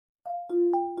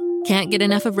Can't get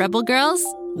enough of Rebel Girls?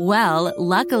 Well,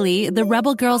 luckily, the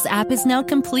Rebel Girls app is now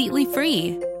completely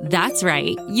free. That's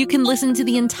right. You can listen to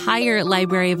the entire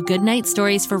library of goodnight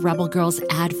stories for Rebel Girls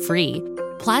ad-free.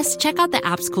 Plus, check out the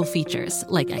app's cool features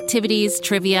like activities,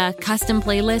 trivia, custom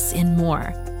playlists, and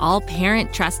more. All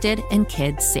parent-trusted and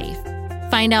kids-safe.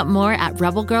 Find out more at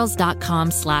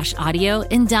rebelgirls.com/audio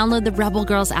and download the Rebel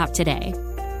Girls app today.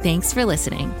 Thanks for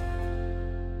listening.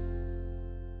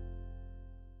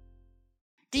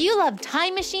 Do you love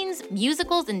time machines,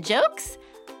 musicals, and jokes?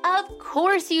 Of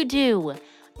course you do.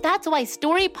 That's why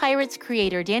Story Pirates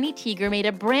creator Danny Teeger made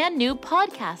a brand new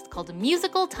podcast called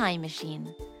Musical Time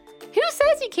Machine. Who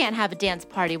says you can't have a dance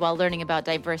party while learning about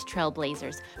diverse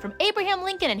trailblazers, from Abraham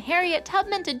Lincoln and Harriet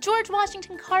Tubman to George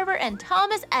Washington Carver and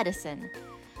Thomas Edison?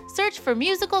 Search for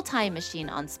Musical Time Machine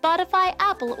on Spotify,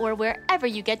 Apple, or wherever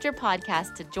you get your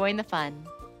podcasts to join the fun.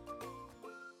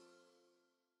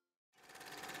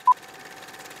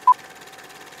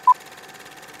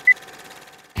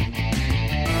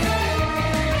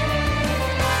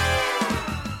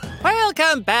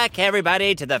 Welcome back,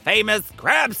 everybody, to the famous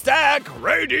Grabstack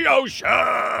radio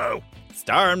show.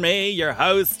 Starring me, your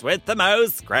host with the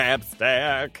most,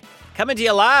 Grabstack. Coming to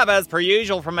you live, as per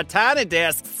usual, from a tiny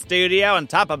desk studio on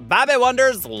top of Bobby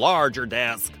Wonder's larger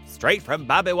desk, straight from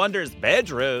Bobby Wonder's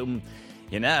bedroom.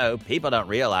 You know, people don't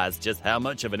realize just how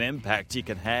much of an impact you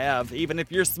can have, even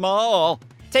if you're small.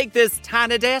 Take this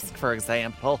tiny desk, for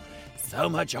example. So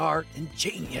much art and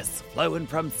genius flowing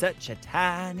from such a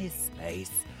tiny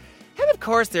space. And of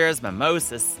course, there's my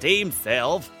most esteemed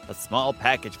self, a small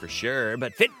package for sure,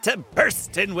 but fit to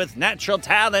bursting with natural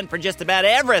talent for just about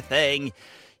everything.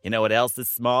 You know what else is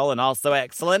small and also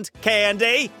excellent?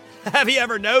 Candy. Have you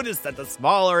ever noticed that the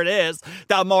smaller it is,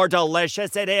 the more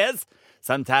delicious it is?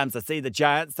 Sometimes I see the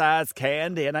giant-sized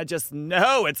candy and I just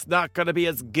know it's not going to be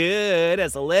as good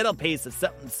as a little piece of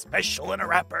something special in a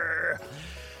wrapper.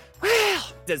 Well,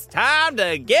 it's time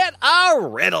to get a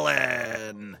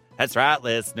riddling. That's right,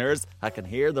 listeners. I can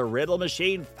hear the riddle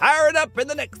machine firing up in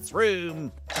the next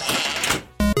room.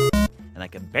 And I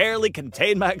can barely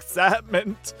contain my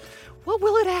excitement. What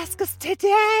will it ask us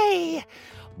today?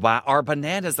 Why are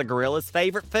bananas a gorilla's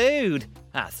favorite food?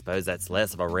 I suppose that's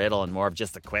less of a riddle and more of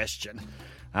just a question.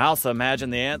 I also imagine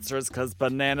the answer is because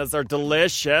bananas are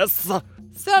delicious.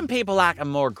 Some people like them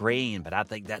more green, but I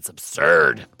think that's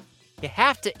absurd. You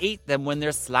have to eat them when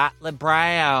they're slightly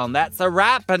brown. That's a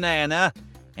ripe banana.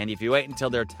 And if you wait until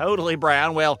they're totally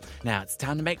brown, well, now it's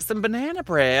time to make some banana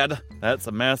bread. That's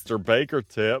a master baker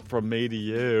tip from me to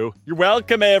you. You're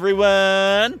welcome,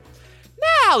 everyone.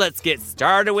 Now let's get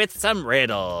started with some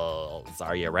riddles.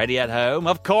 Are you ready at home?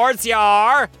 Of course you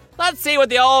are. Let's see what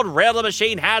the old riddle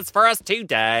machine has for us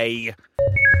today.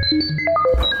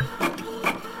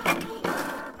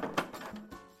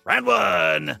 Round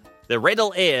one. The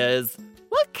riddle is,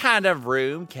 what kind of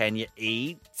room can you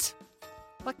eat?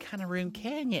 What kind of room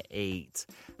can you eat?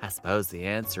 I suppose the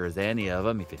answer is any of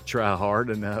them if you try hard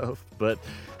enough, but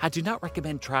I do not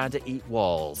recommend trying to eat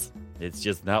walls. It's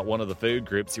just not one of the food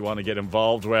groups you want to get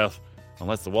involved with,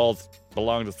 unless the walls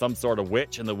belong to some sort of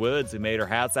witch in the woods who made her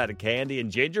house out of candy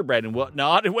and gingerbread and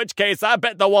whatnot, in which case I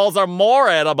bet the walls are more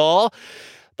edible.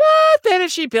 But then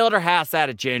if she built her house out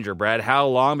of gingerbread, how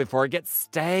long before it gets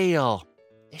stale?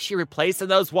 Is she replacing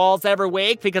those walls every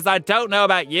week? Because I don't know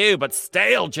about you, but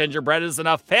stale gingerbread is an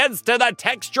offense to the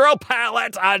textural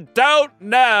palate. I don't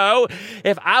know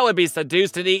if I would be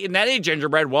seduced into eating any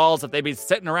gingerbread walls if they'd be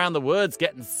sitting around the woods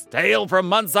getting stale for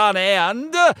months on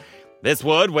end. This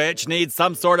wood witch needs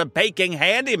some sort of baking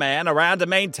handyman around to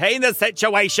maintain the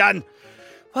situation.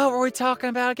 What were we talking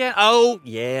about again? Oh,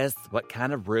 yes. What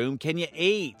kind of room can you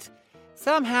eat?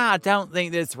 Somehow I don't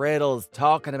think this riddle is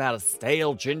talking about a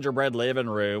stale gingerbread living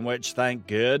room, which thank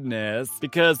goodness,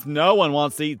 because no one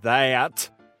wants to eat that.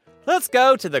 Let's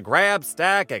go to the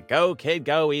Grabstack at Go Kid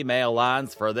Go email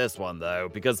lines for this one,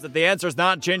 though, because if the answer is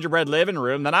not gingerbread living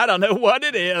room, then I don't know what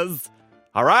it is.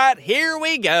 All right, here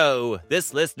we go.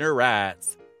 This listener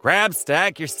writes,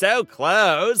 Grabstack, you're so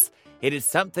close. It is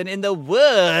something in the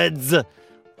woods.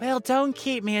 Well, don't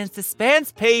keep me in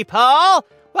suspense, people.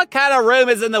 What kind of room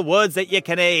is in the woods that you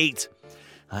can eat?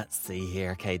 Let's see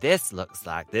here. Okay, this looks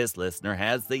like this listener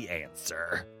has the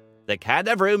answer. The kind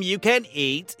of room you can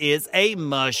eat is a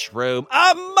mushroom.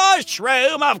 A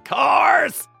mushroom, of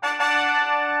course!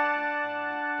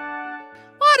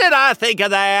 What did I think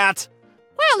of that?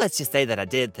 Well, let's just say that I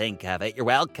did think of it. You're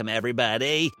welcome,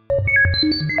 everybody.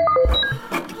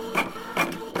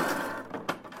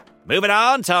 Moving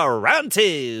on to round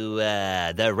two.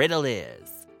 The riddle is,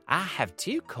 I have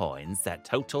 2 coins that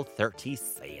total 30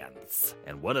 cents,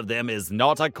 and one of them is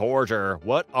not a quarter.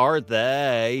 What are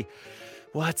they?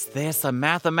 What's this, a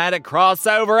mathematic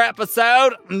crossover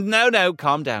episode? No,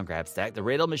 calm down, Grabstack. The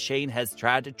riddle machine has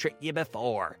tried to trick you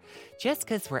before. Just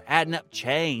because we're adding up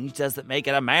change doesn't make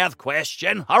it a math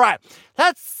question. All right,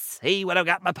 let's see what I've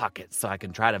got in my pocket so I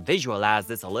can try to visualize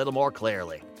this a little more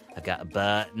clearly. I've got a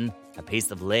button, a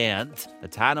piece of lint, a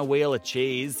tiny wheel of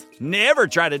cheese. Never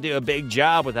try to do a big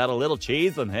job without a little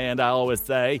cheese on hand, I always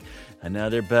say.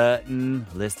 Another button,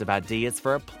 a list of ideas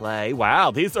for a play.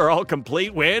 Wow, these are all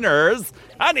complete winners.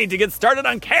 I need to get started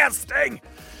on casting.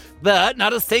 But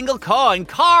not a single coin.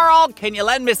 Carl, can you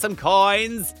lend me some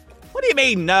coins? What do you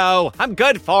mean, no? I'm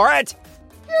good for it.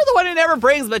 You're the one who never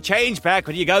brings the change back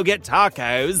when you go get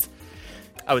tacos.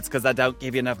 Oh, it's because I don't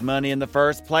give you enough money in the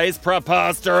first place?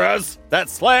 Preposterous!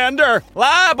 That's slander!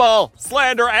 Libel!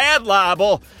 Slander and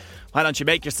libel! Why don't you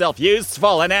make yourself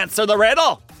useful and answer the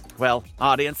riddle? Well,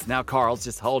 audience, now Carl's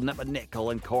just holding up a nickel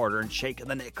and quarter and shaking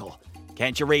the nickel.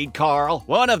 Can't you read, Carl?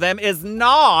 One of them is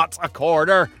not a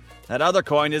quarter. That other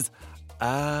coin is... Oh,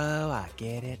 I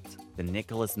get it. The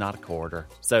nickel is not a quarter.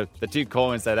 So the 2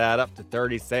 coins that add up to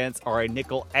 30 cents are a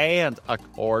nickel and a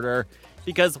quarter.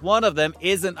 Because one of them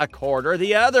isn't a quarter,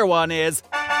 the other one is.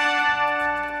 Ha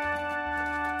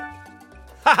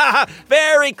ha ha!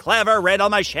 Very clever, riddle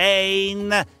machine!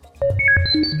 Moving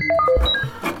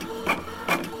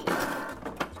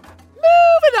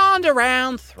on to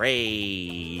round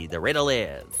 3. The riddle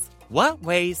is, what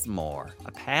weighs more,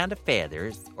 a pound of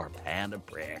feathers or a pound of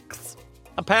bricks?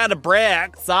 A pound of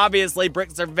bricks? Obviously,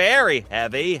 bricks are very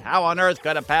heavy. How on earth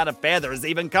could a pound of feathers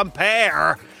even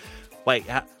compare? Wait,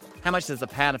 how much does a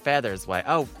pound of feathers weigh?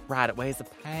 Oh, right, it weighs a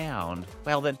pound.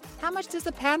 Well then, how much does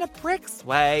a pound of bricks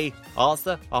weigh?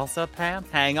 Also a pound?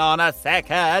 Hang on a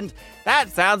second. That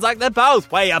sounds like they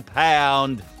both weigh a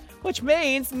pound. Which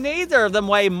means neither of them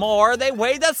weigh more, they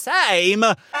weigh the same.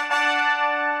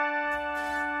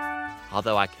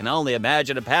 Although I can only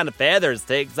imagine a pound of feathers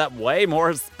takes up way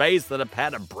more space than a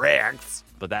pound of bricks.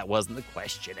 But that wasn't the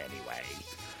question anyway.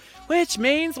 Which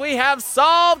means we have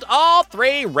solved all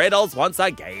 3 riddles once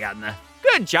again.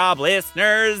 Good job,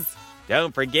 listeners.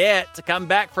 Don't forget to come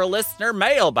back for listener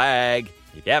mailbag.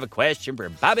 If you have a question for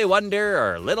Bobby Wonder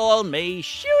or little old me,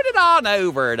 shoot it on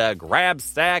over to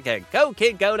Grabstack at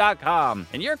GoKidGo.com,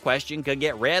 and your question could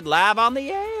get read live on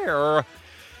the air.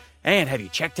 And have you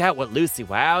checked out what Lucy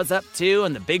Wow's up to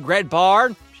in the Big Red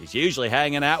Barn? She's usually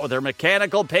hanging out with her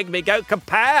mechanical pygmy goat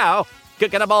Kapow,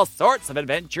 cooking up all sorts of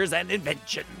adventures and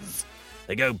inventions.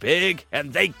 They go big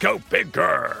and they go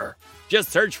bigger. Just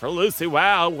search for Lucy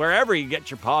Wow wherever you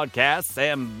get your podcasts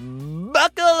and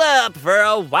buckle up for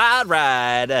a wild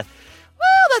ride. Well,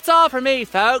 that's all for me,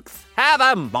 folks. Have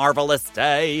a marvelous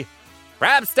day.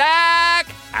 Grabstack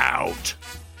out.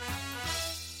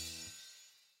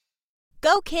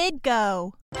 Go, kid,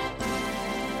 go.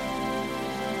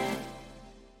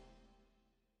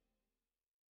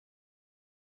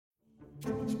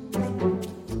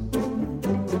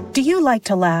 Do you like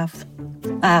to laugh?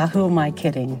 Who am I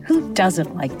kidding? Who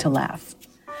doesn't like to laugh?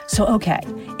 So, okay,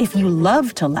 if you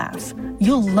love to laugh,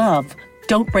 you'll love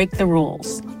Don't Break the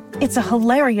Rules. It's a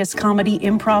hilarious comedy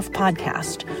improv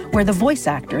podcast where the voice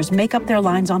actors make up their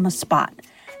lines on the spot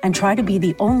and try to be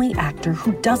the only actor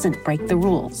who doesn't break the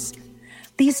rules.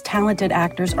 These talented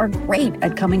actors are great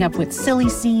at coming up with silly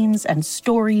scenes and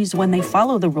stories when they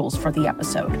follow the rules for the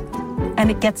episode. And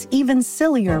it gets even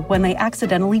sillier when they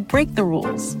accidentally break the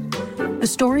rules. The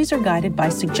stories are guided by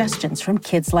suggestions from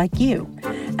kids like you,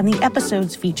 and the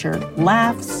episodes feature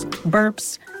laughs,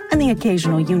 burps, and the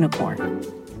occasional unicorn.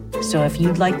 So if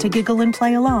you'd like to giggle and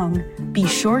play along, be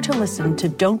sure to listen to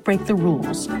Don't Break the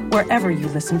Rules wherever you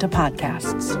listen to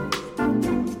podcasts.